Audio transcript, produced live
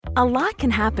A lot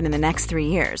can happen in the next 3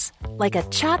 years. Like a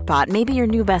chatbot may be your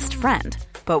new best friend.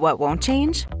 But what won't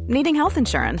change? Needing health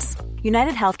insurance.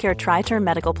 United Healthcare Tri-Term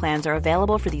Medical Plans are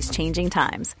available for these changing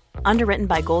times. Underwritten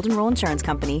by Golden Rule Insurance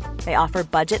Company, they offer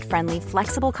budget-friendly,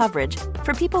 flexible coverage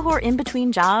for people who are in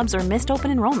between jobs or missed open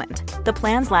enrollment. The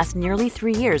plans last nearly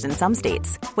 3 years in some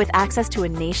states, with access to a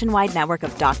nationwide network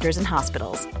of doctors and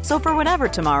hospitals. So for whatever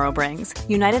tomorrow brings,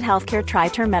 United Healthcare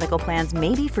Tri-Term Medical Plans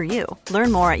may be for you.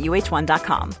 Learn more at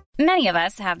uh1.com. Many of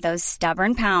us have those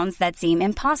stubborn pounds that seem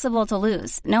impossible to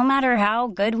lose, no matter how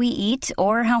good we eat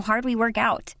or how hard we work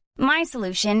out. My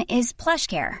solution is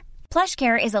PlushCare.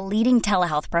 PlushCare is a leading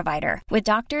telehealth provider with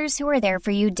doctors who are there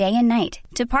for you day and night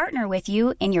to partner with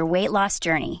you in your weight loss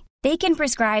journey. They can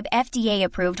prescribe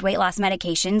FDA-approved weight loss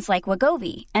medications like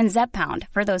Wegovy and Zepbound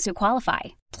for those who qualify.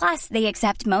 Plus, they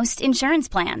accept most insurance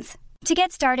plans. To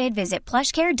get started, visit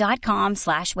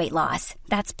plushcare.com/weightloss.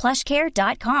 That's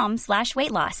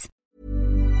plushcare.com/weightloss.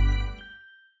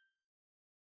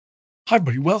 Hi,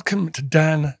 everybody. Welcome to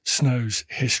Dan Snow's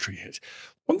History Hit.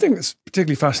 One thing that's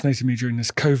particularly fascinated me during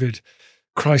this COVID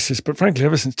crisis, but frankly,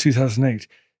 ever since 2008,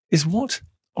 is what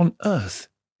on earth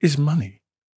is money?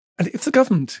 And if the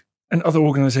government and other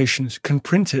organizations can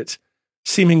print it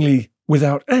seemingly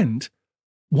without end,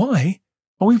 why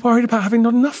are we worried about having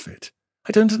not enough of it?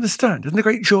 I don't understand. And the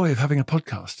great joy of having a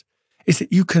podcast is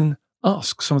that you can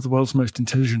ask some of the world's most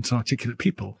intelligent and articulate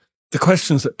people the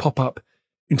questions that pop up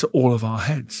into all of our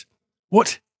heads.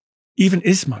 What even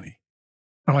is money?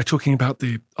 Am I talking about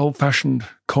the old-fashioned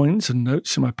coins and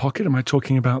notes in my pocket? Am I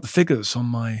talking about the figures on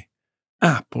my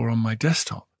app or on my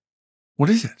desktop? What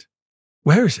is it?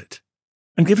 Where is it?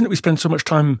 And given that we spend so much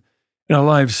time in our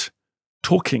lives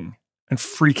talking and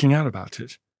freaking out about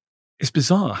it, it's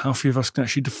bizarre how few of us can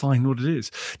actually define what it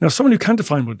is. Now, someone who can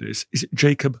define what it is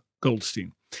Jacob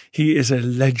Goldstein. He is a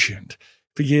legend.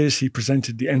 For years, he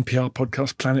presented the NPR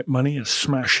podcast Planet Money, a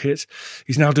smash hit.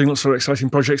 He's now doing lots of exciting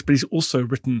projects, but he's also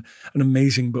written an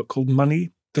amazing book called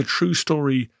Money, The True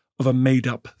Story of a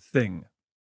Made-Up Thing.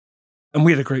 And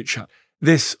we had a great chat.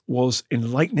 This was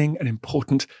enlightening and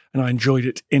important, and I enjoyed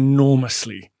it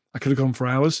enormously. I could have gone for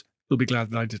hours. You'll be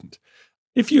glad that I didn't.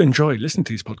 If you enjoy listening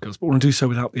to these podcasts, but want to do so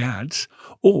without the ads,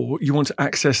 or you want to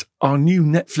access our new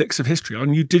Netflix of history, our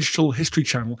new digital history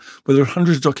channel, where there are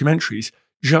hundreds of documentaries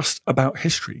just about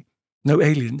history. No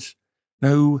aliens,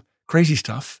 no crazy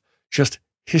stuff, just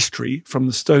history from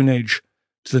the Stone Age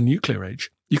to the nuclear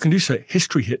age. You can do so at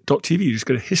historyhit.tv. You just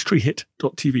go to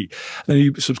historyhit.tv. And then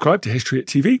you subscribe to History Hit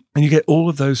TV, and you get all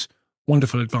of those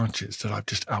wonderful advantages that I've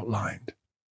just outlined.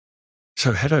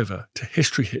 So head over to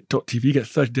historyhit.tv. Get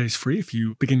 30 days free if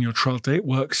you begin your trial day. It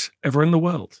works ever in the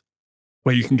world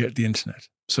where you can get the internet.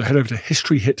 So head over to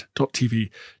historyhit.tv,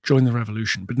 join the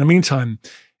revolution. But in the meantime,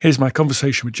 here's my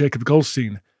conversation with Jacob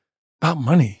Goldstein about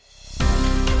money.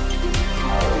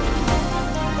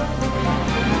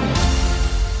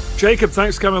 Jacob,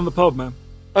 thanks for coming on the pod, man.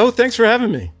 Oh, thanks for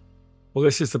having me. Well,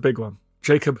 this is the big one.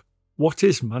 Jacob, what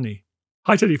is money?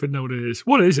 I don't even know what it is.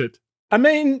 What is it? I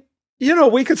mean,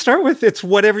 we could start with it's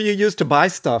whatever you use to buy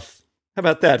stuff. How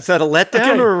about that? Is that a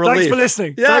letdown or a relief? Thanks for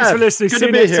listening. Yeah, thanks for listening. Good See to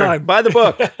you be next here. time. Buy the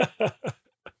book.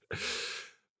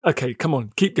 Okay, come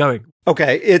on. Keep going.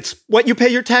 Okay, it's what you pay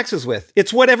your taxes with.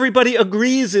 It's what everybody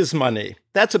agrees is money.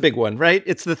 That's a big one, right?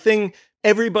 It's the thing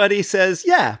everybody says,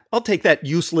 yeah, I'll take that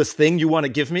useless thing you want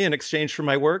to give me in exchange for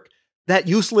my work. That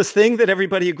useless thing that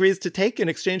everybody agrees to take in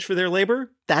exchange for their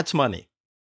labor, that's money.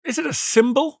 Is it a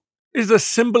symbol? Is it a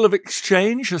symbol of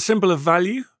exchange, a symbol of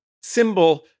value?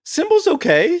 Symbol's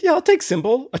okay. Yeah, I'll take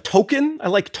symbol. A token. I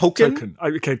like token.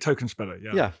 Okay, token's better,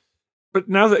 yeah. Yeah. But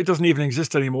now that it doesn't even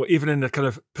exist anymore, even in a kind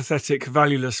of pathetic,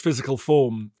 valueless physical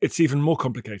form, it's even more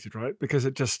complicated, right? Because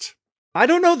it just... I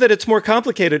don't know that it's more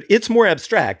complicated. It's more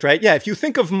abstract, right? Yeah, if you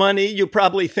think of money, you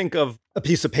probably think of a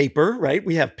piece of paper, right?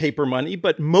 We have paper money,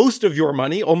 but most of your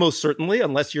money, almost certainly,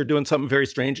 unless you're doing something very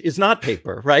strange, is not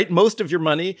paper, right? Most of your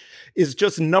money is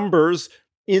just numbers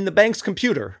in the bank's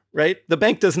computer, right? The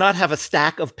bank does not have a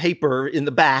stack of paper in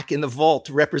the back, in the vault,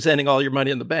 representing all your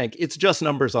money in the bank. It's just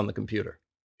numbers on the computer.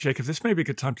 Jacob, this may be a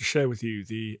good time to share with you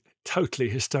the totally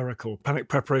hysterical panic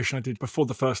preparation I did before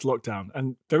the first lockdown.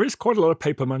 And there is quite a lot of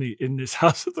paper money in this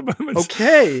house at the moment.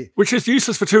 Okay. Which is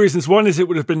useless for two reasons. One is it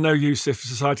would have been no use if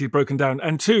society had broken down.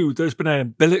 And two, there's been a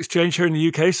bill exchange here in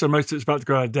the UK, so most of it's about to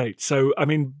go out of date. So, I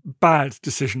mean, bad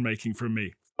decision-making from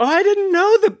me. Oh, I didn't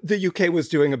know the UK was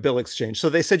doing a bill exchange. So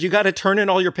they said you got to turn in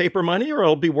all your paper money or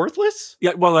it'll be worthless?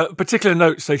 Yeah, well, particular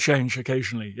notes, they change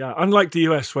occasionally. Yeah, unlike the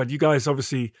US, where you guys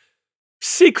obviously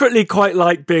secretly quite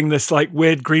like being this like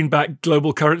weird greenback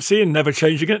global currency and never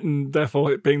changing it, and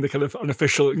therefore it being the kind of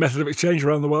unofficial method of exchange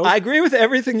around the world. I agree with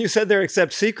everything you said there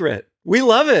except secret. We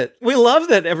love it. We love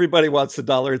that everybody wants the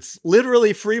dollar. It's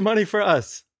literally free money for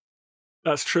us.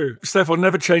 That's true. So therefore,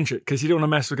 never change it because you don't want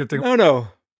to mess with good things. No.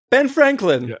 Ben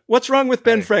Franklin. Yeah. What's wrong with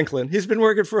Ben Franklin? He's been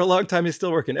working for a long time. He's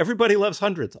still working. Everybody loves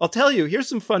hundreds. I'll tell you, here's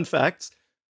some fun facts.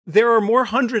 There are more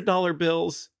 $100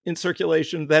 bills in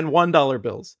circulation than $1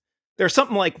 bills. There's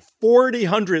something like 40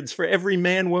 hundreds for every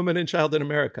man, woman, and child in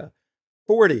America.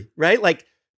 40, right? Like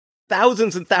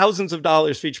thousands and thousands of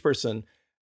dollars for each person.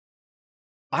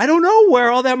 I don't know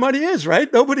where all that money is,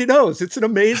 right? Nobody knows. It's an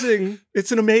amazing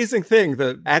thing,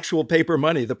 the actual paper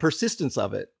money, the persistence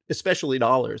of it, especially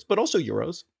dollars, but also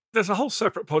euros. There's a whole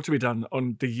separate pod to be done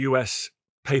on the US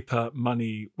paper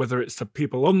money, whether it's the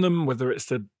people on them, whether it's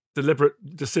the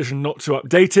deliberate decision not to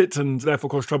update it and therefore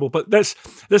cause trouble. But let's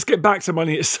get back to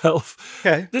money itself.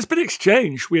 Okay. There's been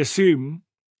exchange, we assume,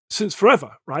 since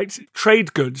forever, right?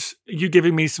 Trade goods, you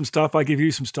giving me some stuff, I give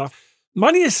you some stuff.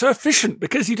 Money is so efficient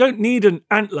because you don't need an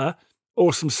antler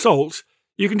or some salt.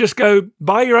 You can just go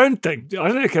buy your own thing. I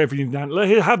don't care if you need an antler.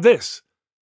 Here, have this.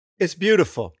 It's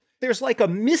beautiful. There's like a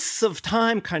mists of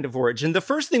time kind of origin. The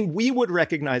first thing we would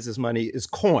recognize as money is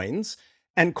coins.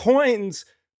 And coins,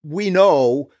 we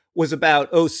know, was about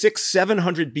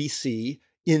 700 BC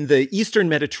in the Eastern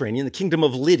Mediterranean, the kingdom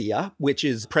of Lydia, which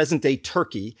is present-day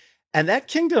Turkey. And that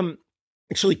kingdom,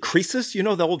 actually Croesus, you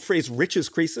know the old phrase, rich as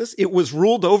Croesus? It was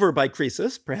ruled over by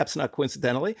Croesus, perhaps not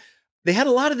coincidentally. They had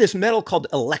a lot of this metal called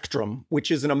electrum,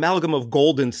 which is an amalgam of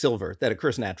gold and silver that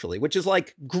occurs naturally, which is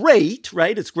like great,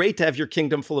 right? It's great to have your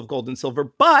kingdom full of gold and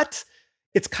silver, but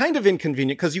it's kind of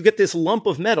inconvenient because you get this lump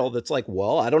of metal that's like,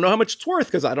 well, I don't know how much it's worth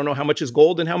because I don't know how much is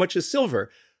gold and how much is silver.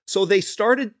 So they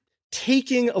started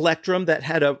taking electrum that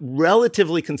had a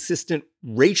relatively consistent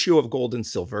ratio of gold and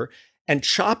silver and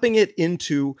chopping it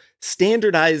into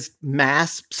standardized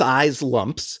mass size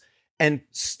lumps and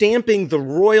stamping the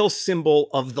royal symbol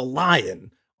of the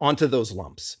lion onto those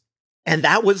lumps. And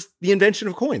that was the invention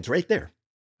of coins right there.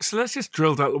 So let's just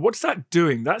drill down. What's that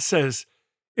doing? That says,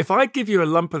 if I give you a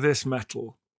lump of this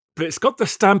metal, but it's got the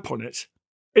stamp on it,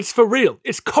 it's for real.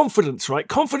 It's confidence, right?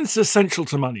 Confidence is essential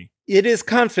to money. It is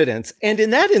confidence. And in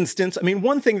that instance, I mean,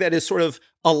 one thing that is sort of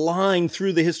a line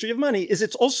through the history of money is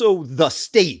it's also the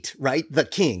state, right? The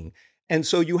king. And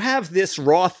so you have this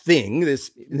raw thing,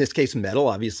 in this case, metal.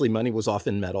 Obviously, money was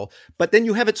often metal. But then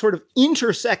you have it sort of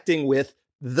intersecting with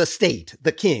the state,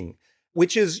 the king,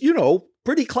 which is,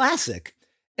 pretty classic.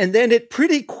 And then it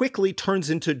pretty quickly turns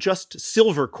into just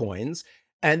silver coins.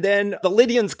 And then the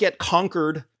Lydians get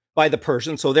conquered by the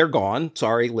Persians, so they're gone.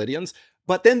 Sorry, Lydians.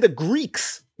 But then the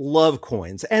Greeks love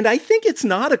coins. And I think it's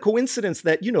not a coincidence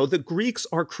that, the Greeks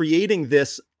are creating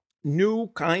this new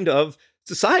kind of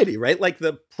society, right? Like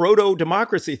the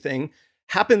proto-democracy thing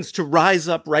happens to rise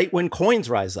up right when coins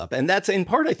rise up. And that's in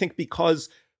part, I think, because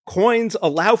coins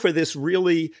allow for this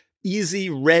really easy,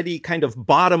 ready kind of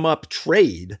bottom-up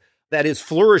trade that is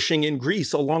flourishing in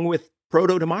Greece along with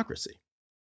proto-democracy.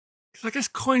 I guess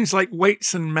coins, like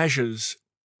weights and measures,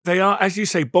 they are, as you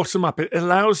say, bottom up. It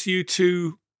allows you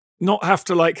to not have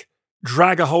to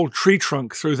drag a whole tree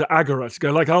trunk through the agora to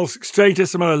go I'll exchange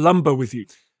this amount of lumber with you.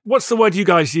 What's the word you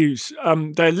guys use?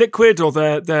 They're liquid or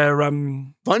they're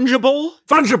fungible?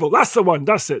 Fungible. That's the one.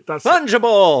 That's it.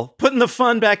 Fungible. Putting the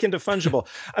fun back into fungible.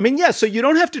 I mean, yeah, so you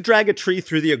don't have to drag a tree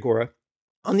through the agora.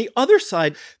 On the other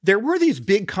side, there were these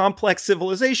big complex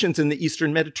civilizations in the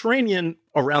Eastern Mediterranean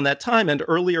around that time and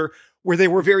earlier where they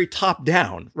were very top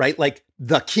down, right? Like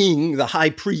the king, the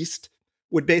high priest,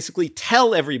 would basically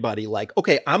tell everybody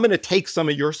okay, I'm going to take some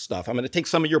of your stuff. I'm going to take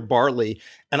some of your barley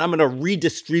and I'm going to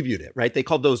redistribute it, right? They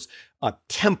called those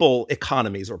temple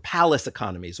economies or palace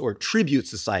economies or tribute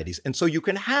societies. And so you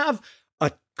can have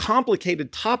a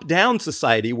complicated top-down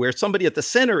society where somebody at the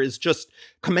center is just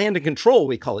command and control,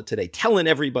 we call it today, telling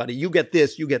everybody, you get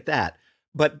this, you get that.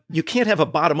 But you can't have a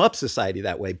bottom-up society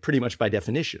that way, pretty much by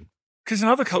definition. Because in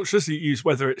other cultures you use,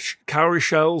 whether it's cowrie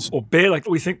shells or beer, like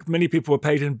we think many people were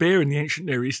paid in beer in the ancient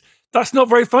Near East, that's not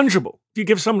very fungible. If you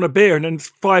give someone a beer and then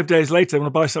 5 days later they want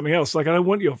to buy something else, I don't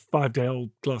want your 5-day-old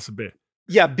glass of beer.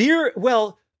 Yeah, beer,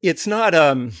 well, it's not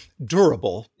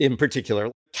durable in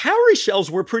particular. Cowrie shells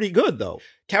were pretty good, though.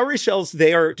 Cowrie shells,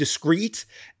 they are discrete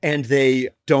and they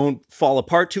don't fall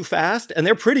apart too fast. And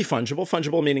they're pretty fungible.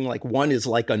 Fungible meaning one is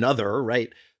like another,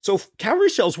 right? So cowrie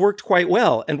shells worked quite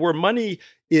well and were money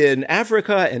in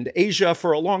Africa and Asia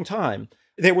for a long time.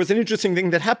 there was an interesting thing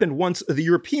that happened once the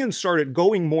Europeans started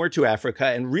going more to Africa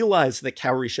and realized that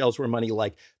cowrie shells were money.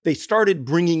 Like they started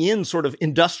bringing in sort of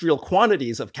industrial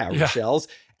quantities of cowrie shells.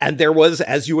 And there was,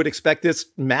 as you would expect, this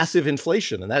massive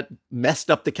inflation, and that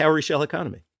messed up the cowrie shell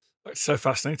economy. That's so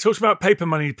fascinating. Talks about paper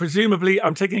money. Presumably,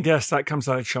 I'm taking a guess that comes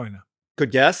out of China.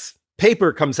 Good guess.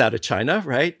 Paper comes out of China,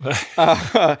 right?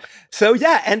 So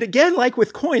yeah, and again, like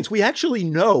with coins, we actually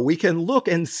know, we can look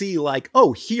and see like,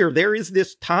 oh, here, there is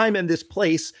this time and this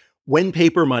place when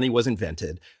paper money was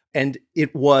invented. And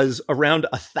it was around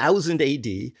 1000 AD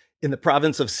in the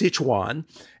province of Sichuan.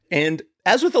 And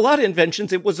as with a lot of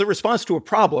inventions, it was a response to a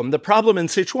problem. The problem in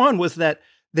Sichuan was that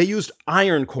they used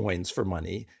iron coins for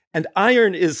money. And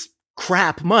iron is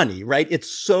crap money, right?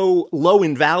 It's so low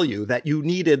in value that you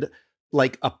needed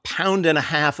like 1.5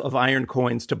 pounds of iron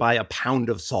coins to buy a pound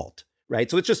of salt, right?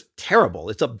 So it's just terrible.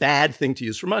 It's a bad thing to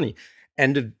use for money.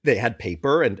 And they had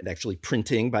paper and actually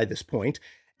printing by this point.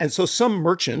 And so some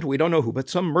merchant, we don't know who, but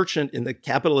some merchant in the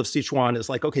capital of Sichuan is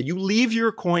like, okay, you leave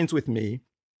your coins with me,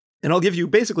 and I'll give you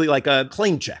basically like a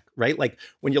claim check, right? Like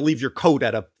when you leave your coat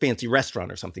at a fancy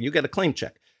restaurant or something, you get a claim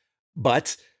check.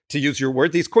 But to use your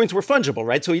word, these coins were fungible,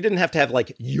 right? So you didn't have to have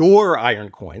like your iron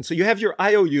coin. So you have your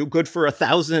IOU, good for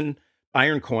 1,000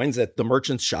 iron coins at the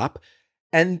merchant's shop.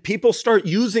 And people start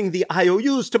using the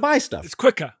IOUs to buy stuff. It's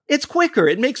quicker. It's quicker.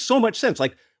 It makes so much sense.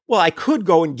 Like, well, I could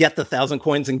go and get the 1,000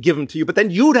 coins and give them to you, but then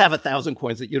you'd have 1,000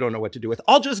 coins that you don't know what to do with.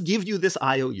 I'll just give you this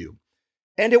IOU.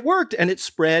 And it worked and it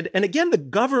spread. And again, the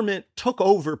government took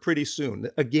over pretty soon.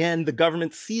 Again, the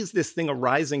government sees this thing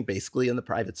arising basically in the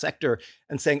private sector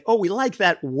and saying, oh, we like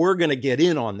that. We're going to get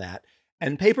in on that.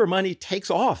 And paper money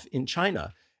takes off in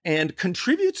China and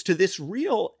contributes to this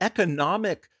real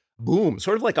economic boom,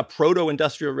 sort of like a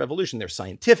proto-industrial revolution. There's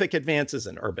scientific advances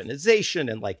and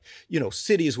urbanization and like, you know,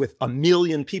 cities with 1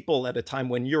 million people at a time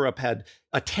when Europe had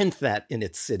 1/10 that in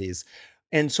its cities.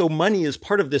 And so money is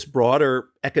part of this broader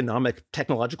economic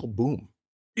technological boom.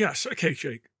 Yes. Okay,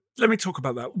 Jake. Let me talk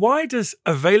about that. Why does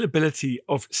availability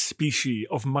of specie,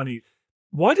 of money,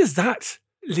 why does that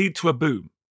lead to a boom?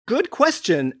 Good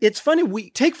question. It's funny. We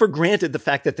take for granted the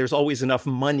fact that there's always enough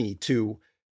money to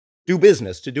do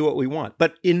business, to do what we want.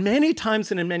 But in many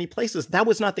times and in many places, that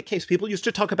was not the case. People used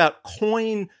to talk about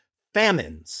coin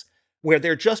famines, where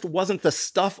there just wasn't the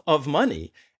stuff of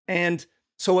money. And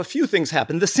so a few things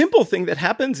happen. The simple thing that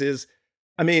happens is,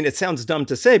 I mean, it sounds dumb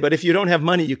to say, but if you don't have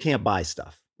money, you can't buy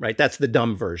stuff, right? That's the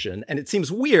dumb version. And it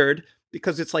seems weird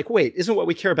because it's like, wait, isn't what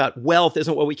we care about wealth?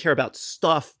 Isn't what we care about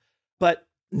stuff? But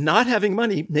not having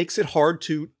money makes it hard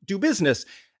to do business.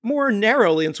 More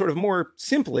narrowly and sort of more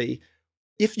simply,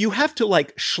 if you have to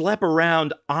like schlep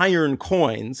around iron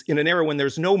coins in an era when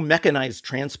there's no mechanized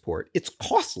transport, it's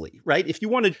costly, right? If you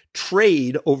want to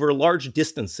trade over large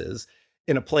distances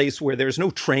in a place where there's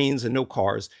no trains and no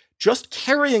cars, just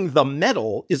carrying the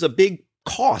metal is a big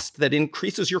cost that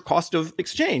increases your cost of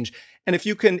exchange. And if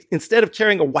you can, instead of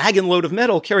carrying a wagon load of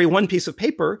metal, carry one piece of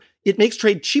paper, it makes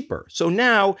trade cheaper. So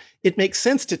now it makes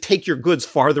sense to take your goods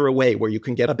farther away where you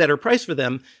can get a better price for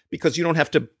them because you don't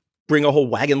have to bring a whole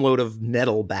wagon load of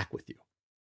metal back with you.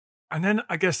 And then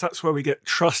I guess that's where we get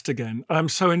trust again. I'm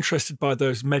so interested by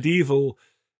those medieval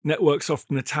networks,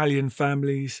 often Italian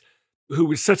families, who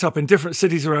would set up in different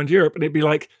cities around Europe. And it'd be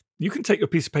like, you can take your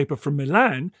piece of paper from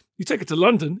Milan, you take it to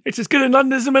London, it's as good in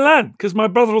London as in Milan, because my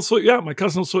brother will sort you out, my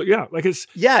cousin will sort you out. Like it's...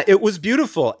 Yeah, it was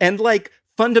beautiful. And like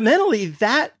fundamentally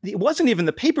that, it wasn't even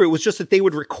the paper, it was just that they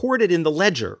would record it in the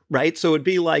ledger, right? So it'd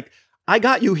be like, I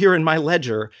got you here in my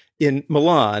ledger in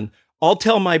Milan. I'll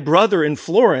tell my brother in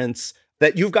Florence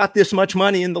that you've got this much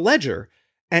money in the ledger.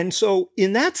 And so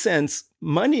in that sense,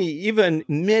 money, even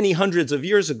many hundreds of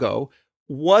years ago,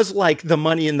 was like the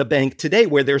money in the bank today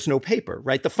where there's no paper,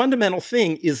 right? The fundamental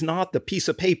thing is not the piece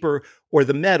of paper or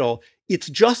the metal. It's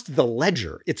just the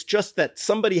ledger. It's just that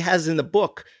somebody has in the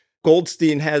book,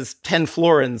 Goldstein has 10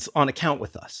 florins on account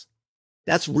with us.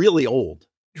 That's really old.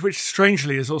 Which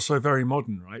strangely is also very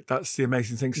modern, right? That's the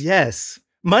amazing thing. Yes.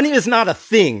 Money is not a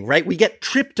thing, right? We get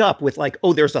tripped up with like,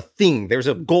 oh, there's a thing, there's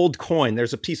a gold coin,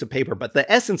 there's a piece of paper, but the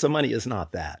essence of money is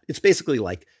not that. It's basically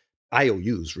like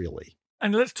IOUs, really.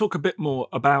 And let's talk a bit more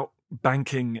about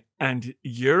banking and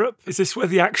Europe. Is this where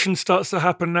the action starts to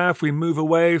happen now? If we move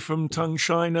away from Tung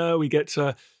China, we get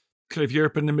to kind of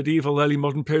Europe in the medieval, early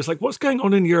modern periods. Like what's going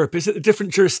on in Europe? Is it the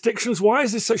different jurisdictions? Why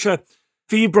is this such a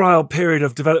febrile period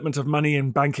of development of money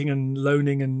and banking and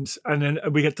loaning? And then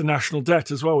we get the national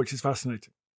debt as well, which is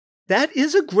fascinating. That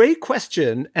is a great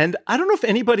question. And I don't know if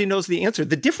anybody knows the answer.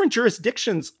 The different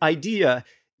jurisdictions idea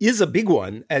is a big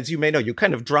one, as you may know. You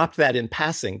kind of dropped that in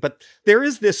passing. But there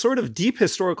is this sort of deep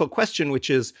historical question, which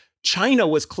is China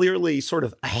was clearly sort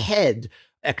of ahead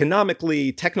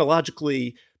economically,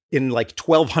 technologically in like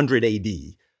 1200 AD.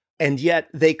 And yet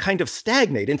they kind of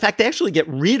stagnate. In fact, they actually get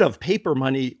rid of paper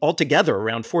money altogether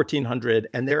around 1400,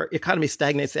 and their economy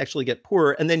stagnates. They actually get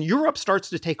poorer. And then Europe starts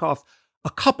to take off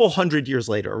a couple hundred years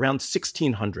later, around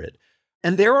 1600.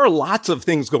 And there are lots of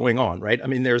things going on, right? I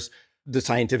mean, there's the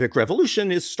scientific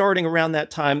revolution is starting around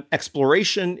that time.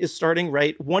 Exploration is starting,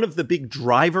 right? One of the big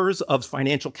drivers of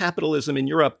financial capitalism in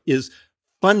Europe is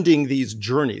funding these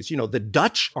journeys. You know, the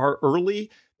Dutch are early.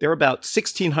 They're about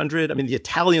 1600. I mean, the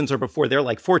Italians are before. They're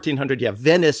like 1400. You have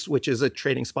Venice, which is a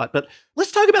trading spot. But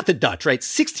let's talk about the Dutch, right?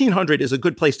 1600 is a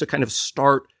good place to kind of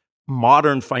start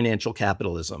modern financial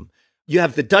capitalism. You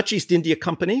have the Dutch East India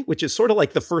Company, which is sort of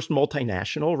like the first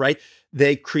multinational, right?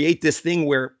 They create this thing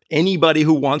where anybody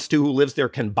who wants to, who lives there,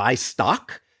 can buy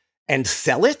stock and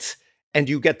sell it. And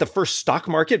you get the first stock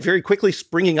market very quickly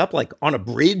springing up, like on a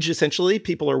bridge, essentially.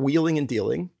 People are wheeling and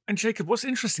dealing. And Jacob, what's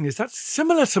interesting is that's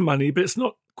similar to money, but it's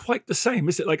not quite the same,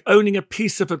 is it? Like owning a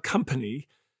piece of a company,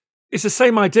 it's the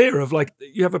same idea of like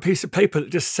you have a piece of paper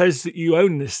that just says that you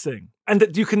own this thing and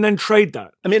that you can then trade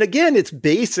that. I mean, again, it's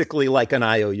basically like an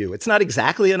IOU. It's not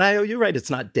exactly an IOU, right? It's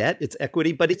not debt, it's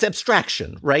equity, but it's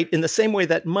abstraction, right? In the same way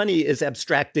that money is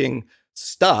abstracting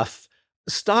stuff,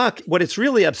 stock, what it's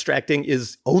really abstracting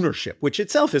is ownership, which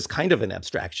itself is kind of an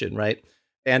abstraction, right?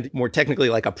 And more technically,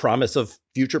 like a promise of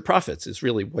future profits is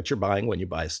really what you're buying when you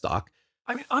buy a stock.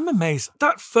 I mean, I'm amazed.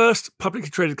 That first publicly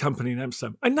traded company in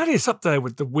Amsterdam, and that is up there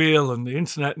with the wheel and the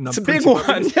internet. And it's a big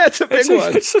one. Yeah, it's a big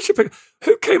one. It's such a big...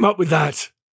 Who came up with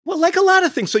that? Well, like a lot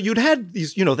of things. So you'd had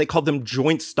these, you know, they called them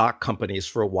joint stock companies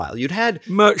for a while. You'd had...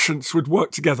 Merchants would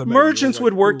work together. Maybe, merchants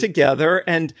would work together.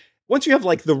 And once you have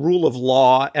like the rule of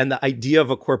law and the idea of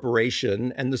a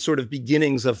corporation and the sort of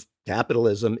beginnings of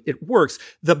capitalism, it works.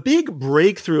 The big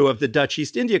breakthrough of the Dutch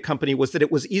East India Company was that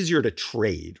it was easier to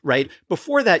trade, right?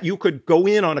 Before that, you could go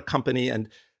in on a company and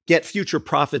get future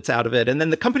profits out of it. And then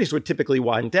the companies would typically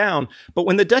wind down. But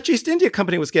when the Dutch East India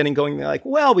Company was getting going, they're like,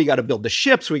 well, we got to build the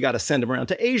ships. We got to send them around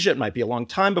to Asia. It might be a long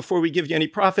time before we give you any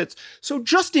profits. So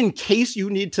just in case you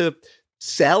need to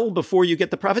sell before you get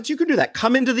the profits, you can do that.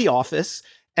 Come into the office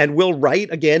and we'll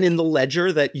write again in the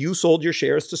ledger that you sold your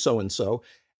shares to so-and-so.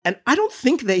 And I don't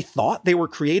think they thought they were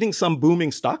creating some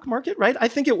booming stock market, right? I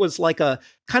think it was like a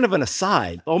kind of an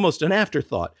aside, almost an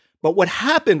afterthought. But what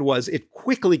happened was it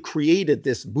quickly created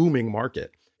this booming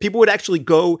market. People would actually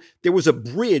go, there was a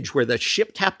bridge where the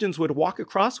ship captains would walk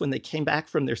across when they came back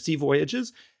from their sea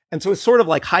voyages. And so it's sort of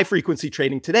like high frequency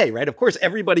trading today, right? Of course,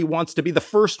 everybody wants to be the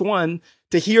first one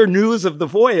to hear news of the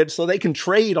voyage so they can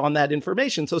trade on that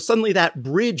information. So suddenly that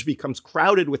bridge becomes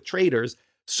crowded with traders,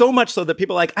 so much so that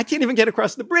people are like, I can't even get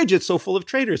across the bridge. It's so full of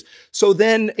traders. So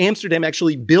then Amsterdam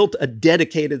actually built a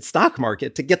dedicated stock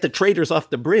market to get the traders off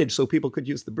the bridge so people could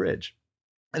use the bridge.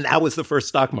 And that was the first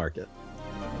stock market.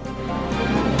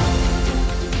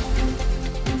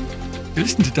 You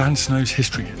listen to Dan Snow's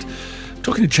History Hit.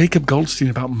 Talking to Jacob Goldstein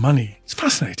about money. It's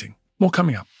fascinating. More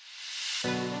coming up.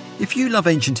 If you love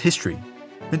ancient history,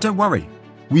 then don't worry.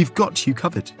 We've got you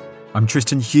covered. I'm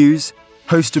Tristan Hughes,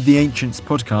 host of the Ancients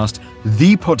podcast,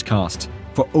 the podcast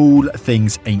for all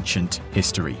things ancient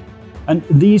history. And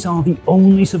these are the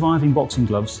only surviving boxing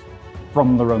gloves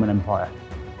from the Roman Empire,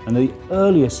 and the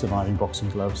earliest surviving boxing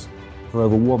gloves for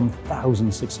over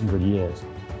 1,600 years.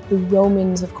 The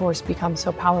Romans, of course, become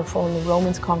so powerful, and the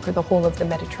Romans conquer the whole of the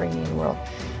Mediterranean world.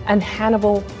 And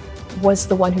Hannibal was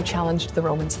the one who challenged the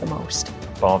Romans the most.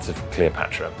 Baths of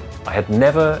Cleopatra. I had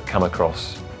never come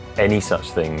across any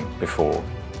such thing before.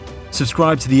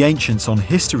 Subscribe to The Ancients on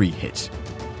History Hit,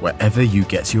 wherever you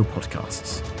get your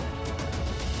podcasts.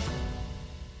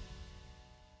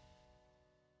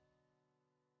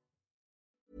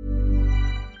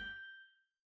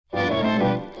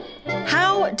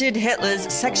 How did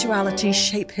Hitler's sexuality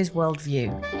shape his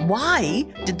worldview? Why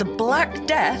did the Black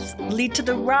Death lead to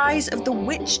the rise of the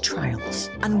witch trials?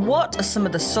 And what are some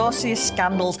of the sauciest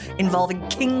scandals involving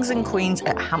kings and queens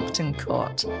at Hampton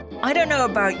Court? I don't know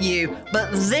about you,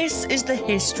 but this is the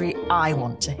history I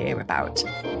want to hear about.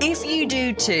 If you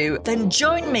do too, then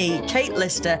join me, Kate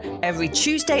Lister, every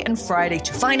Tuesday and Friday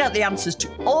to find out the answers to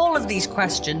all of these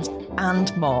questions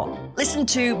and more. Listen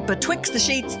to Betwixt the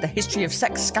Sheets, The History of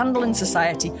Sex, Scandal and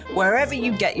Society, wherever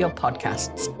you get your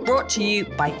podcasts. Brought to you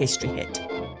by History Hit.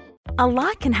 A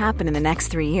lot can happen in the next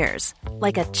 3 years.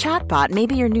 Like a chatbot may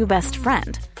be your new best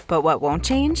friend. But what won't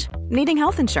change? Needing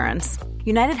health insurance.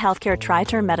 United Healthcare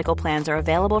Tri-Term Medical Plans are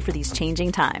available for these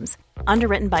changing times.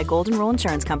 Underwritten by Golden Rule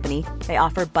Insurance Company, they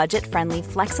offer budget-friendly,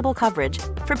 flexible coverage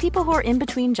for people who are in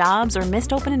between jobs or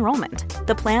missed open enrollment.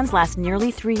 The plans last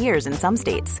nearly 3 years in some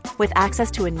states, with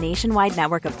access to a nationwide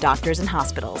network of doctors and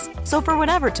hospitals. So for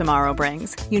whatever tomorrow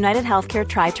brings, United Healthcare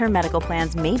Tri-Term Medical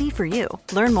Plans may be for you.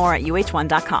 Learn more at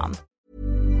uh1.com.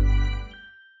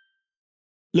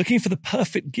 Looking for the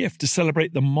perfect gift to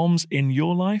celebrate the moms in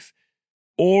your life?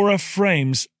 Aura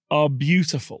frames are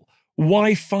beautiful,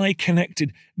 Wi-Fi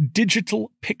connected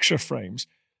digital picture frames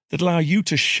that allow you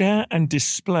to share and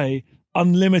display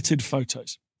unlimited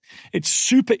photos. It's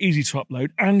super easy to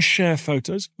upload and share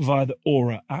photos via the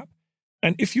Aura app.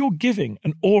 And if you're giving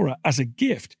an Aura as a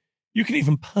gift, you can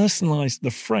even personalize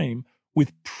the frame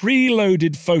with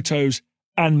preloaded photos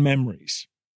and memories.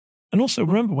 And also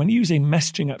remember, when using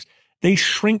messaging apps, they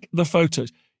shrink the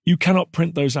photos. You cannot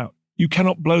print those out. You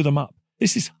cannot blow them up.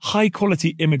 This is high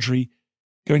quality imagery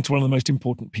going to one of the most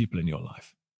important people in your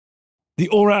life. The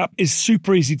Aura app is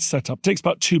super easy to set up. It takes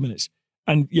about 2 minutes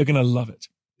and you're going to love it.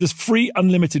 There's free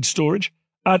unlimited storage,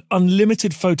 add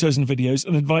unlimited photos and videos,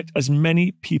 and invite as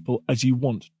many people as you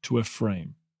want to a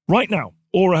frame. Right now,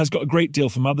 Aura has got a great deal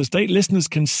for Mother's Day. Listeners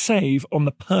can save on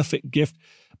the perfect gift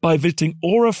by visiting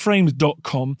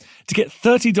auraframes.com to get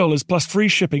 $30 plus free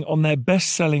shipping on their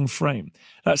best-selling frame.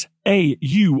 That's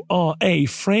AURA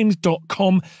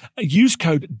frames.com. Use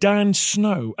code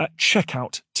DANSNOW at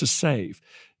checkout to save.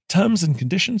 Terms and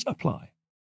conditions apply.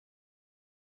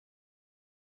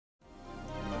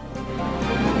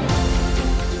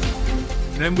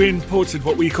 Then we imported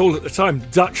what we called at the time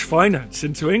Dutch finance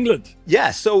into England.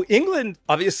 Yeah, so England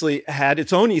obviously had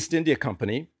its own East India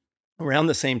Company around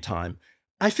the same time.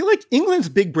 I feel like England's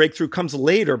big breakthrough comes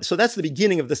later. So that's the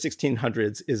beginning of the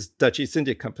 1600s is Dutch East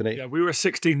India Company. Yeah, we were a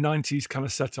 1690s kind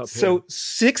of setup here. So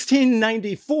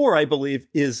 1694, I believe,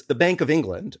 is the Bank of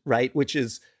England, right? Which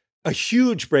is a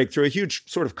huge breakthrough, a huge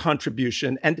sort of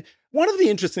contribution. And one of the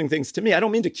interesting things to me, I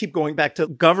don't mean to keep going back to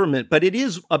government, but it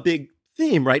is a big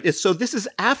theme, right? So this is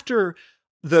after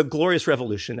the Glorious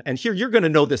Revolution. And here, you're going to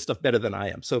know this stuff better than I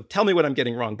am. So tell me what I'm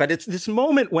getting wrong. But it's this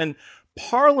moment when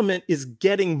Parliament is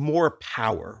getting more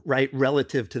power, right,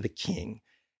 relative to the king.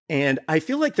 And I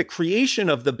feel like the creation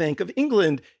of the Bank of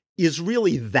England is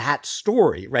really that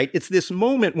story, right? It's this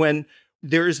moment when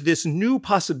there's this new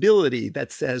possibility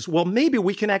that says, well, maybe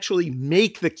we can actually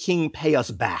make the king pay us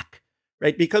back,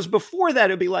 right? Because before that,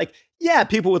 it'd be like, yeah,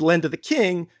 people would lend to the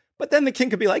king, but then the king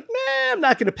could be like, nah, I'm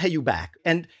not going to pay you back.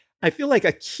 And I feel like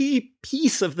a key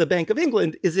piece of the Bank of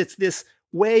England is it's this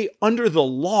way under the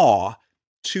law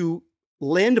to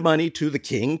lend money to the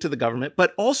king, to the government,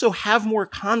 but also have more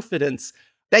confidence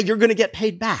that you're going to get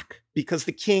paid back because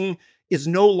the king is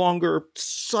no longer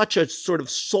such a sort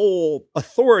of sole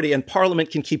authority and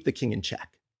Parliament can keep the king in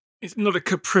check. It's not a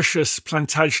capricious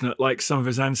Plantagenet like some of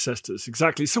his ancestors.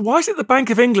 Exactly. So why is it the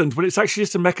Bank of England when it's actually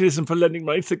just a mechanism for lending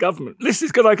money to the government? This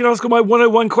is good. I can ask all my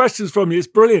 101 questions from you. It's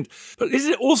brilliant. But is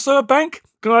it also a bank?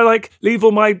 Can I leave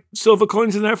all my silver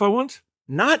coins in there if I want?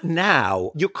 Not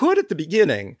now. You could at the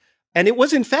beginning. And it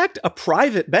was, in fact, a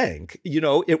private bank.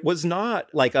 It was not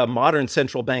like a modern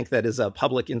central bank that is a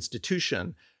public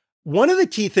institution. One of the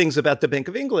key things about the Bank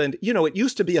of England, it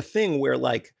used to be a thing where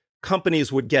companies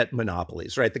would get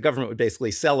monopolies, right? The government would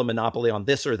basically sell a monopoly on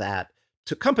this or that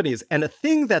to companies. And a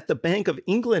thing that the Bank of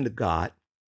England got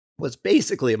was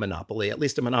basically a monopoly, at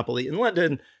least a monopoly in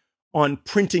London, on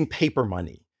printing paper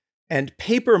money. And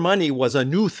paper money was a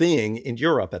new thing in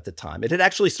Europe at the time. It had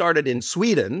actually started in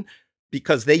Sweden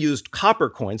because they used copper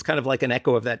coins, kind of like an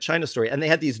echo of that China story. And they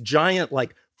had these giant,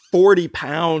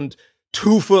 40-pound,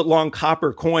 2-foot-long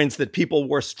copper coins that people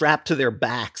wore strapped to their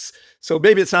backs. So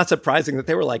maybe it's not surprising that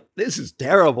they were like, this is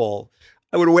terrible.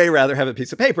 I would way rather have a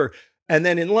piece of paper. And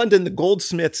then in London, the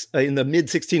goldsmiths in the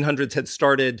mid-1600s had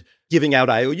started giving out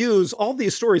IOUs. All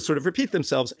these stories sort of repeat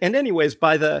themselves. And anyways,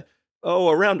 by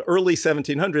around early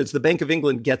 1700s, the Bank of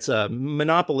England gets a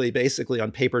monopoly basically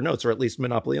on paper notes, or at least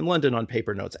monopoly in London on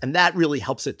paper notes. And that really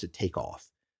helps it to take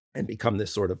off and become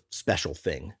this sort of special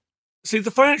thing. See,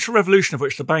 the financial revolution of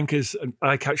which the bank is an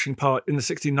eye-catching part in the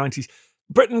 1690s,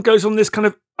 Britain goes on this kind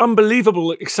of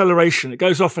unbelievable acceleration. It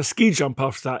goes off a ski jump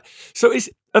after that. So it's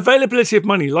availability of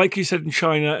money, like you said in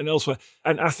China and elsewhere,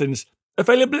 and Athens.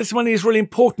 Availability of money is really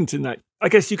important in that. I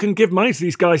guess you can give money to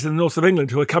these guys in the north of England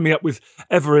who are coming up with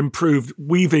ever-improved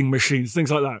weaving machines,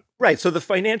 things like that. Right. So the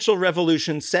financial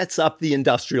revolution sets up the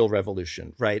industrial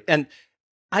revolution, right? And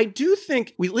I do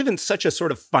think we live in such a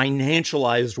sort of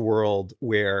financialized world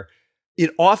where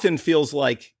it often feels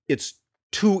like it's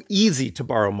too easy to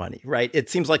borrow money, right? It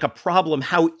seems like a problem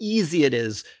how easy it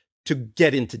is to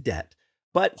get into debt.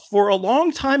 But for a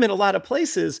long time in a lot of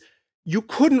places, you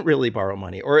couldn't really borrow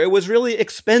money, or it was really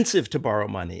expensive to borrow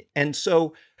money. And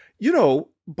so,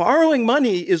 borrowing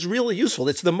money is really useful.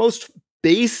 It's the most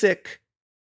basic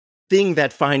thing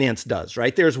that finance does,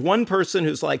 right? There's one person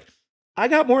who's like, I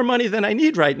got more money than I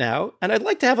need right now, and I'd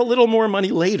like to have a little more money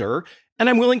later, and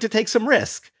I'm willing to take some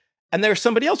risk. And there's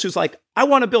somebody else who's like, I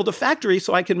want to build a factory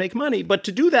so I can make money, but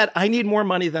to do that, I need more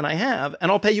money than I have,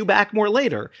 and I'll pay you back more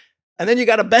later. And then you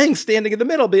got a bank standing in the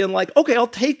middle being like, okay, I'll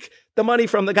take the money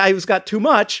from the guy who's got too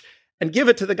much and give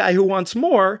it to the guy who wants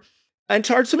more and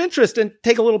charge some interest and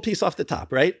take a little piece off the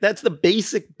top, right? That's the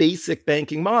basic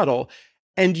banking model.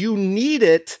 And you need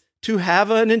it to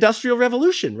have an industrial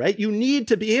revolution, right? You need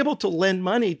to be able to lend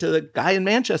money to the guy in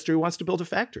Manchester who wants to build a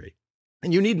factory.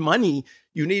 And you need money,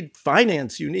 you need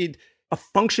finance, you need a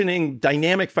functioning,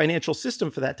 dynamic financial system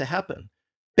for that to happen.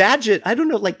 Badget, I don't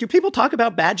know, do people talk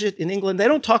about Badget in England? They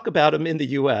don't talk about him in the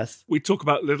US. We talk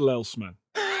about little else, man.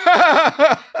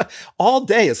 All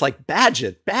day. It's like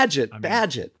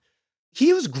Badget.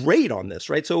 He was great on this,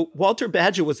 right? So Walter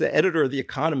Badget was the editor of The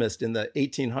Economist in the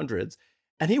 1800s.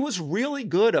 And he was really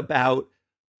good about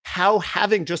how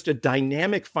having just a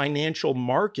dynamic financial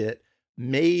market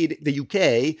made the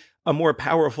UK a more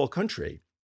powerful country.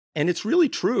 And it's really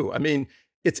true. I mean,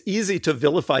 it's easy to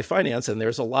vilify finance, and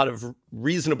there's a lot of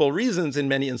reasonable reasons in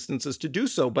many instances to do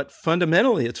so. But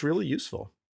fundamentally, it's really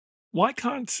useful. Why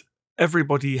can't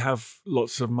everybody have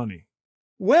lots of money?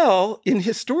 Well, in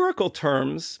historical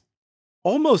terms,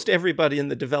 almost everybody in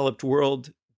the developed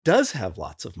world does have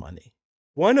lots of money.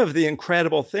 One of the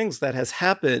incredible things that has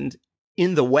happened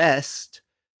in the West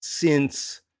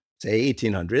since, say,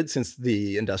 1800, since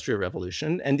the Industrial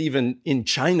Revolution, and even in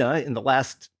China in the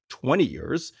last 20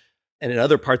 years, and in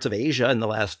other parts of Asia in the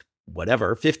last,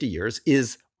 50 years,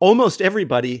 is almost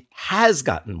everybody has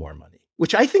gotten more money,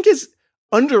 which I think is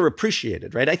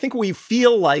underappreciated, right? I think we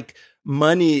feel like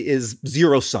money is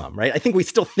zero sum, right? I think we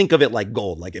still think of it like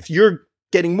gold. Like if you're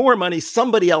getting more money,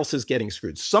 somebody else is getting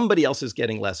screwed. Somebody else is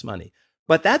getting less money.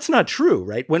 But that's not true,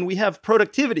 right? When we have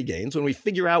productivity gains, when we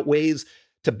figure out ways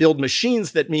to build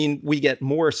machines that mean we get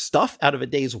more stuff out of a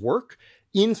day's work,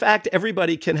 in fact,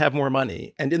 everybody can have more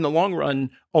money. And in the long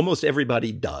run, almost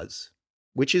everybody does,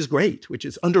 which is great, which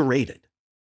is underrated.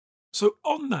 So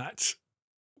on that,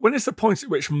 when is the point at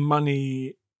which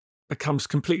money becomes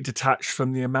completely detached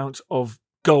from the amount of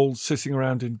gold sitting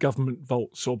around in government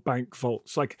vaults or bank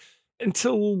vaults?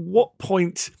 Until what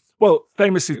point? Well,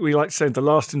 famously, we like to say the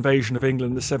last invasion of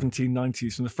England in the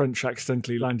 1790s when the French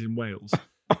accidentally landed in Wales.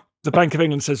 The Bank of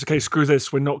England says, okay, screw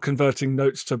this. We're not converting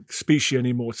notes to specie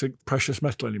anymore, to precious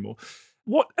metal anymore.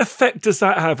 What effect does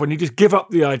that have when you just give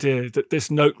up the idea that this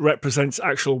note represents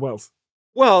actual wealth?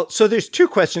 Well, so there's two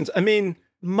questions. I mean,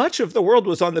 much of the world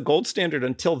was on the gold standard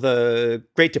until the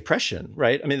Great Depression,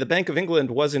 right? I mean, the Bank of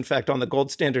England was, in fact, on the gold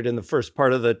standard in the first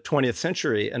part of the 20th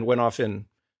century and went off in,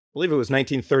 I believe it was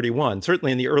 1931,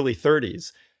 certainly in the early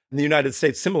 30s. And the United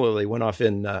States similarly went off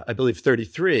in, I believe,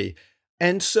 33.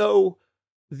 And so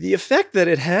the effect that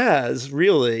it has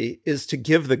really is to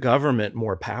give the government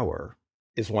more power,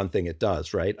 is one thing it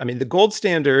does, right? I mean, the gold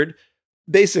standard,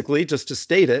 basically, just to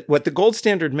state it, what the gold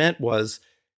standard meant was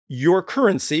your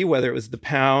currency, whether it was the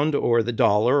pound or the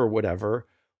dollar or whatever,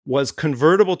 was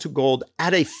convertible to gold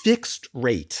at a fixed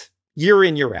rate, year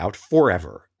in, year out,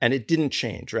 forever. And it didn't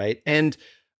change, right? And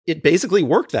it basically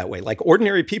worked that way. Like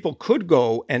ordinary people could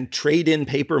go and trade in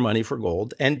paper money for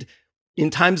gold, and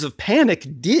in times of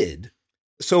panic did.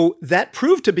 So that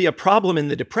proved to be a problem in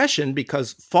the Depression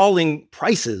because falling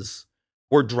prices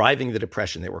were driving the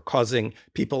Depression. They were causing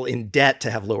people in debt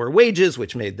to have lower wages,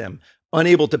 which made them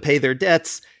unable to pay their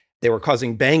debts. They were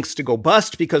causing banks to go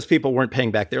bust because people weren't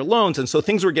paying back their loans. And so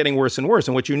things were getting worse and worse.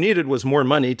 And what you needed was more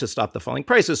money to stop the falling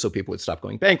prices so people would stop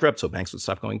going bankrupt, so banks would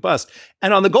stop going bust.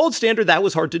 And on the gold standard, that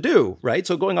was hard to do, right?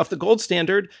 So going off the gold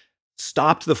standard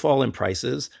stopped the fall in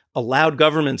prices, allowed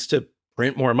governments to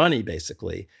print more money,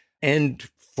 basically, and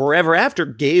forever after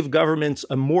gave governments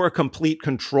a more complete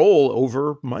control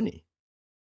over money.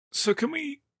 So can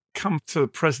we come to the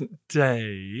present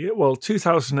day? Well,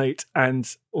 2008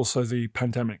 and also the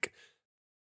pandemic.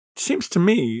 It seems to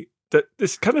me that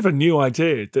this is kind of a new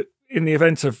idea that in the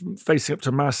event of facing up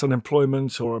to mass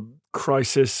unemployment or a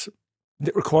crisis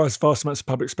that requires vast amounts of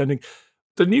public spending,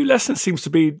 the new lesson seems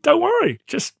to be, don't worry,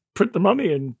 just print the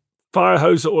money and fire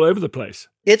hose it all over the place.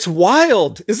 It's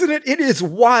wild, isn't it? It is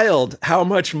wild how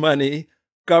much money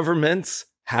governments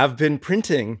have been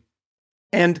printing.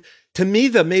 And to me,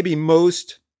 the maybe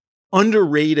most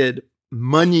underrated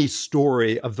money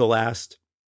story of the last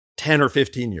 10 or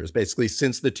 15 years, basically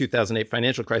since the 2008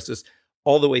 financial crisis,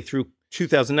 all the way through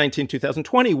 2019,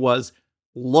 2020, was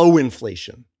low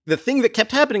inflation, The thing that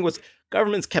kept happening was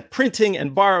governments kept printing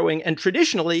and borrowing, and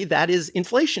traditionally that is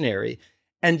inflationary.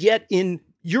 And yet in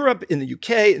Europe, in the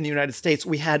UK, in the United States,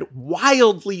 we had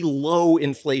wildly low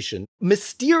inflation,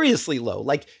 mysteriously low.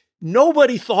 Like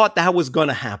nobody thought that was going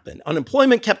to happen.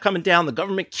 Unemployment kept coming down, the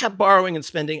government kept borrowing and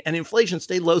spending, and inflation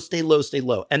stayed low, stayed low, stayed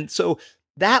low. And so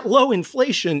that low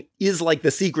inflation is like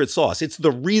the secret sauce. It's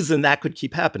the reason that could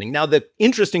keep happening. Now, the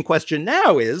interesting question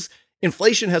now is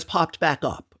inflation has popped back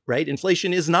up, right?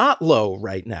 Inflation is not low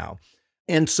right now.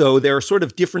 And so there are sort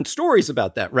of different stories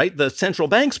about that, right? The central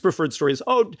bank's preferred story is,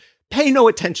 oh, pay no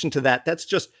attention to that. That's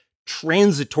just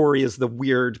transitory is the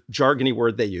weird jargony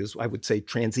word they use. I would say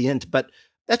transient, but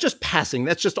that's just passing.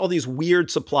 That's just all these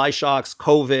weird supply shocks,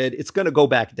 COVID. It's going to go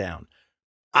back down.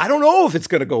 I don't know if it's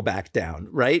going to go back down,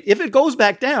 right? If it goes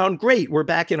back down, great. We're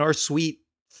back in our sweet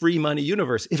free money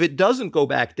universe. If it doesn't go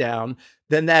back down,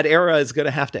 then that era is going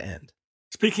to have to end.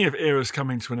 Speaking of eras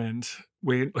coming to an end,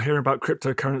 we're hearing about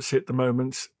cryptocurrency at the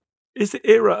moment. Is the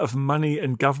era of money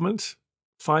and government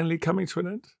finally coming to an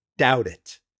end? Doubt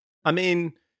it. I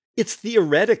mean, it's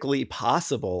theoretically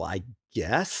possible, I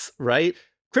guess, right?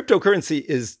 Cryptocurrency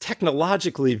is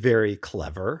technologically very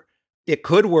clever. It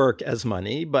could work as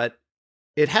money, but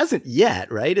it hasn't yet,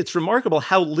 right? It's remarkable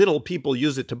how little people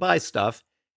use it to buy stuff.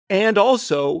 And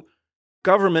also,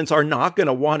 governments are not going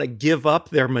to want to give up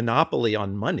their monopoly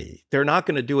on money. They're not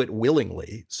going to do it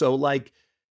willingly. So, like,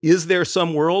 is there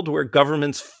some world where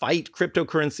governments fight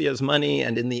cryptocurrency as money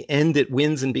and in the end it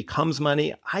wins and becomes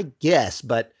money? I guess,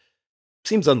 but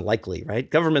seems unlikely, right?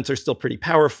 Governments are still pretty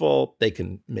powerful. They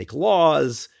can make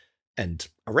laws and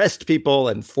arrest people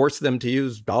and force them to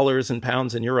use dollars and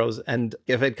pounds and euros. And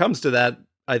if it comes to that,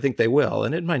 I think they will.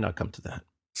 And it might not come to that.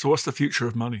 So what's the future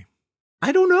of money?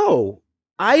 I don't know.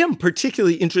 I am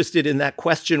particularly interested in that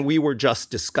question we were just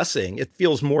discussing. It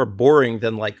feels more boring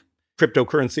than like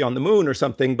cryptocurrency on the moon or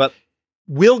something. But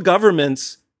will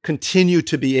governments continue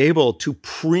to be able to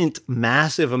print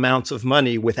massive amounts of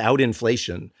money without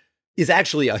inflation is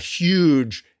actually a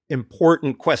huge,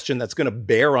 important question that's going to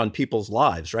bear on people's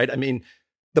lives, right? I mean,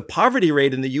 the poverty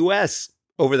rate in the US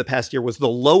over the past year was the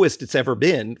lowest it's ever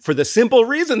been for the simple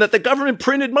reason that the government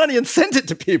printed money and sent it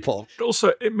to people.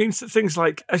 Also, it means that things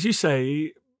like, as you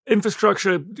say,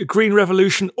 infrastructure, green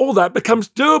revolution, all that becomes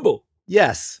doable.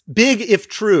 Yes. Big if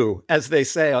true, as they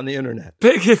say on the internet.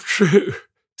 Big if true.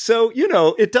 So, you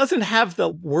know, it doesn't have the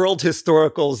world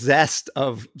historical zest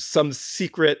of some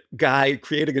secret guy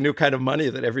creating a new kind of money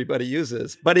that everybody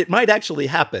uses, but it might actually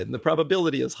happen. The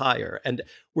probability is higher. And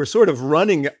we're sort of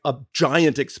running a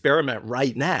giant experiment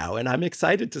right now, and I'm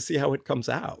excited to see how it comes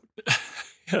out.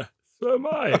 Yeah, so am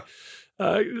I.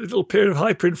 A little period of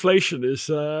hyperinflation is...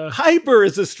 Hyper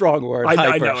is a strong word.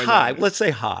 I know. High. Let's say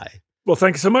high. Well,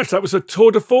 thank you so much. That was a tour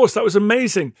de force. That was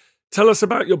amazing. Tell us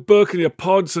about your book and your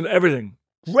pods and everything.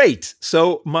 Great.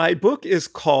 So my book is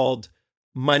called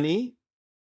Money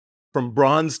from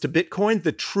Bronze to Bitcoin,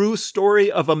 the true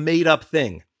story of a made-up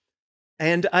thing.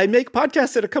 And I make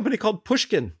podcasts at a company called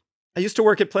Pushkin. I used to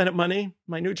work at Planet Money.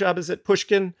 My new job is at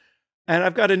Pushkin. And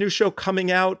I've got a new show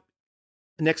coming out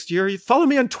next year. You follow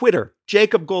me on Twitter,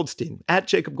 Jacob Goldstein, at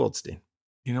Jacob Goldstein.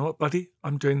 You know what, buddy?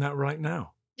 I'm doing that right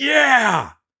now.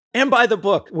 Yeah! And buy the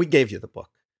book. We gave you the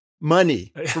book.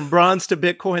 Money from Bronze to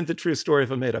Bitcoin, the true story of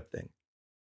a made-up thing.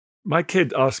 My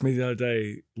kid asked me the other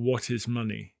day, what is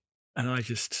money? And I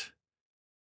just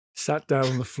sat down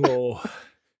on the floor.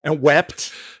 And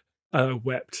wept?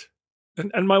 Wept.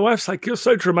 And my wife's like, you're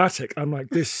so dramatic. I'm like,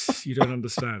 you don't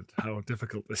understand how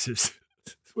difficult this is.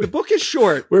 The book is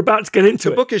short. We're about to get into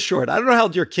it. The book is short. I don't know how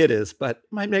old your kid is, but it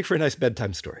might make for a nice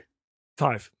bedtime story.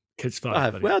 5. Kid's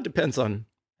 5. Well, it depends on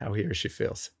how he or she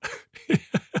feels.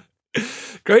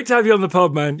 Great to have you on the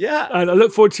pod, man. Yeah. And I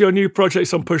look forward to your new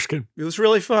projects on Pushkin. It was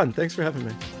really fun. Thanks for having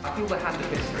me. I feel the hand of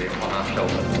history upon our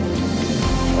shoulders.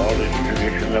 All this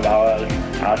tradition of ours,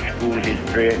 our school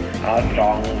history, our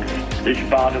songs, this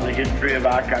part of the history of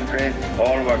our country,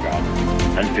 all were gone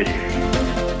and finished.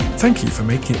 Thank you for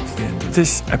making it to the end of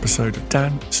this episode of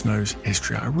Dan Snow's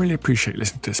History. I really appreciate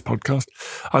listening to this podcast.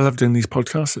 I love doing these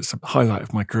podcasts. It's a highlight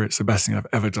of my career. It's the best thing I've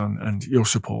ever done. And your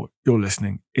support, your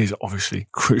listening is obviously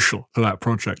crucial for that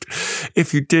project.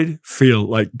 If you did feel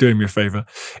like doing me a favor,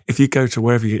 if you go to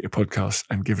wherever you get your podcasts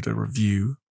and give it a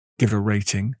review, give it a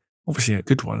rating, obviously a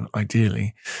good one,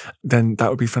 ideally, then that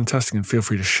would be fantastic. And feel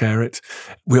free to share it.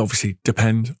 We obviously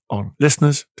depend on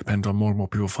listeners, depend on more and more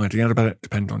people finding out about it,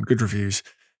 depend on good reviews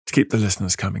to keep the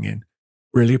listeners coming in.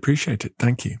 Really appreciate it.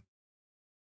 Thank you.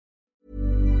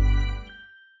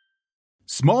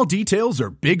 Small details are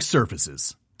big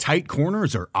surfaces. Tight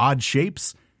corners are odd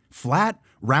shapes. Flat,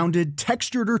 rounded,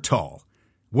 textured, or tall.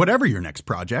 Whatever your next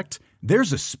project,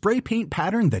 there's a spray paint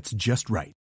pattern that's just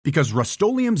right. Because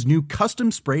Rust-Oleum's new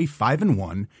Custom Spray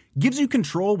 5-in-1 gives you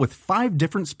control with 5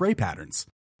 different spray patterns.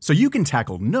 So you can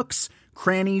tackle nooks,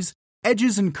 crannies,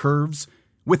 edges, and curves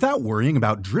without worrying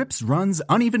about drips, runs,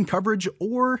 uneven coverage,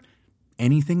 or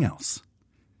anything else.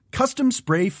 Custom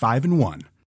Spray 5-in-1.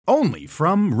 Only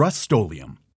from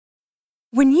Rust-Oleum.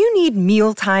 When you need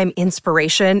mealtime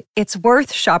inspiration, it's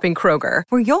worth shopping Kroger,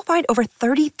 where you'll find over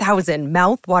 30,000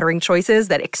 mouth-watering choices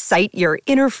that excite your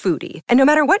inner foodie. And no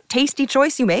matter what tasty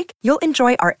choice you make, you'll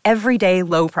enjoy our everyday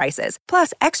low prices,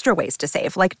 plus extra ways to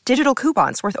save, like digital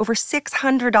coupons worth over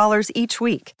 $600 each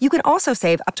week. You can also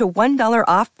save up to $1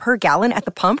 off per gallon at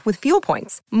the pump with fuel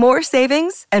points. More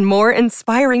savings and more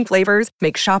inspiring flavors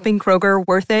make shopping Kroger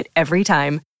worth it every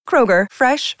time. Kroger,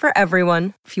 fresh for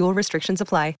everyone. Fuel restrictions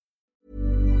apply.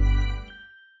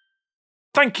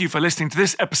 Thank you for listening to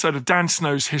this episode of Dan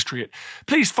Snow's History Hit.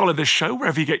 Please follow this show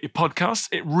wherever you get your podcasts.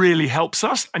 It really helps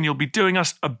us, and you'll be doing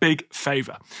us a big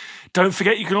favour. Don't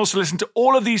forget, you can also listen to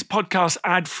all of these podcasts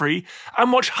ad-free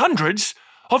and watch hundreds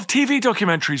of TV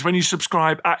documentaries when you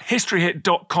subscribe at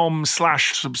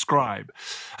historyhit.com/subscribe.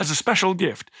 As a special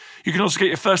gift, you can also get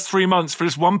your first 3 months for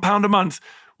just £1 a month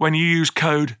when you use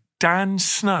code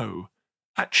DANSNOW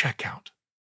at checkout.